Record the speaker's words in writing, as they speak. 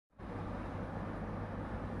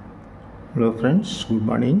Hello friends, good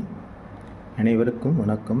morning. அனைவருக்கும்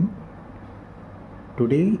வணக்கம்.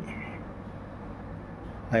 Today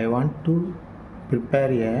I want to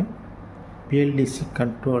prepare a Bldc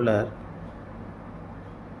controller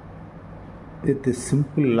with a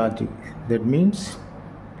simple logic. That means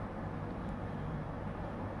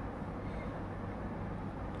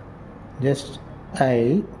just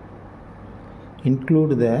I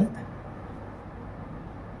include the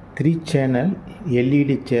 3-channel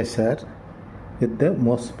LED chaser with the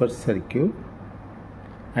MOSFET circuit,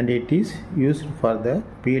 and it is used for the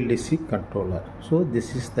Bldc controller. So this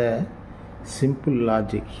is the simple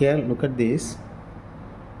logic. Here look at this.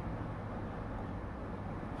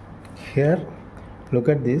 Here look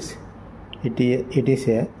at this. It is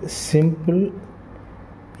a simple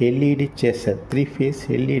LED chaser, 3-phase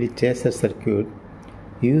LED chaser circuit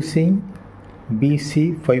using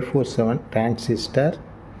BC547 transistor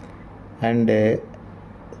and a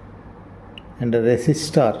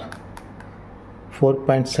resistor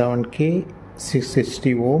 4.7K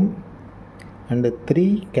 660 ohm and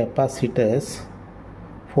 3 capacitors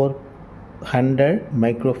 400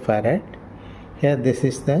 microfarad. Here this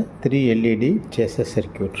is the 3 LED chaser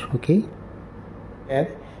circuit. Okay, here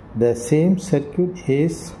the same circuit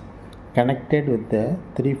is connected with the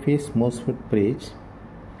 3-phase MOSFET bridge,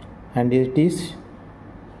 and it is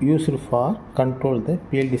used for control the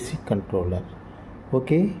Bldc controller.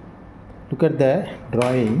 Okay, look at the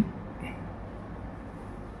drawing.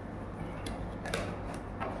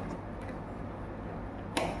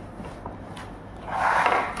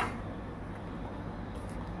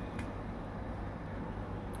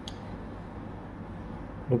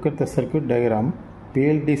 Look at the circuit diagram.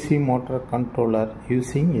 Bldc motor controller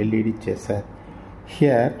using LED chaser.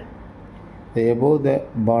 Here above the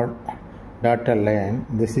bar dotted line,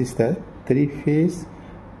 this is the 3-phase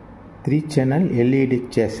 3-channel LED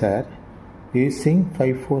chaser using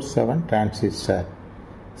 547 transistor.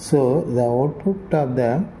 So the output of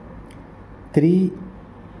the 3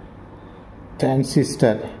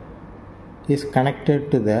 transistor is connected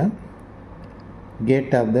to the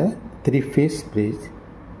gate of the 3-phase bridge,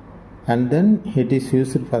 and then it is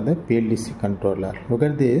used for the Bldc controller. Look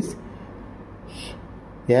at this.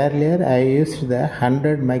 Earlier I used the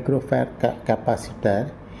 100 microfarad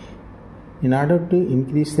capacitor. In order to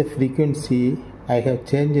increase the frequency, I have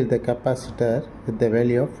changed the capacitor with the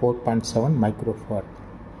value of 4.7 microfarad.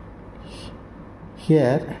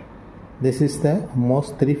 Here this is the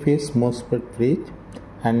 3-phase MOSFET bridge,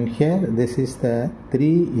 and here this is the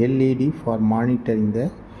 3 LED for monitoring the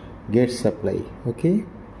gate supply. Okay,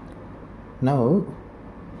 now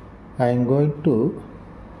I am going to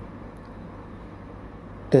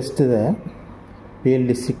test the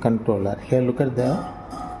Bldc controller. Here look at the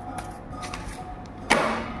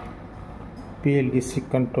Bldc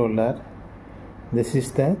controller. This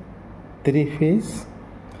is the 3-phase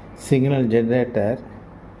signal generator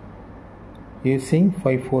using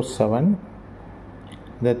 547.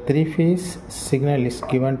 The 3-phase signal is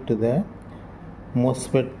given to the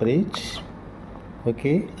MOSFET bridge.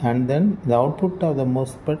 Okay, and then the output of the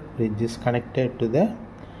MOSFET bridge is connected to the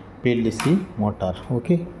Bldc motor.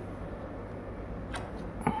 Okay,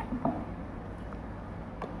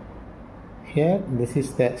 here this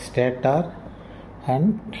is the stator,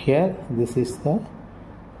 and here this is the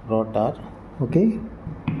rotor. Okay,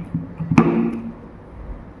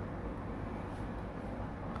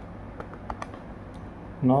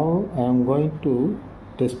 now I am going to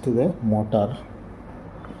test the motor.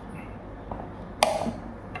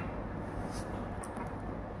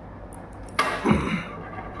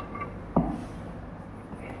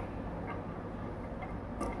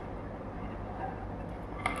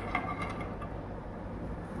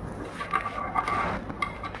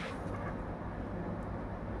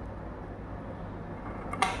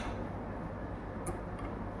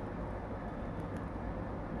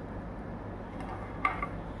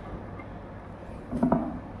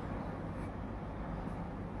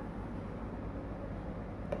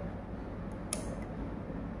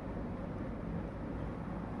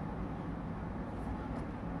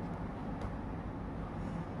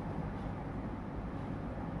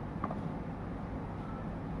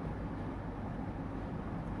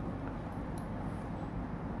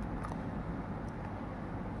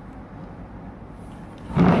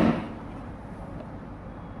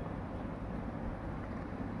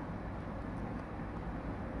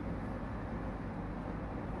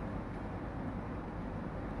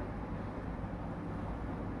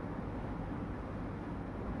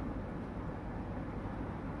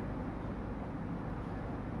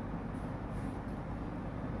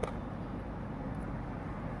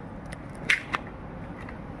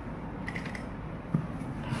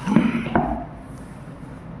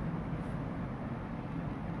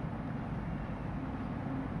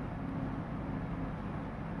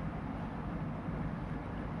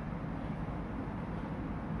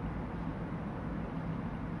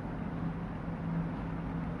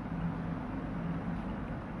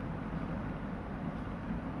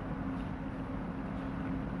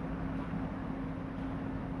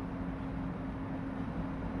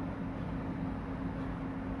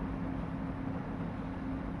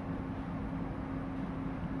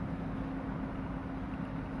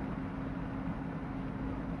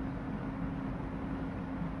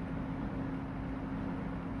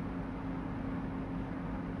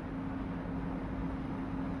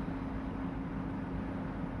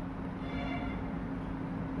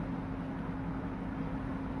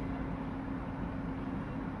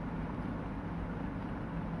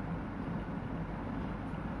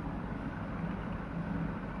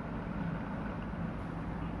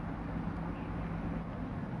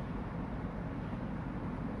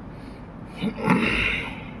 you.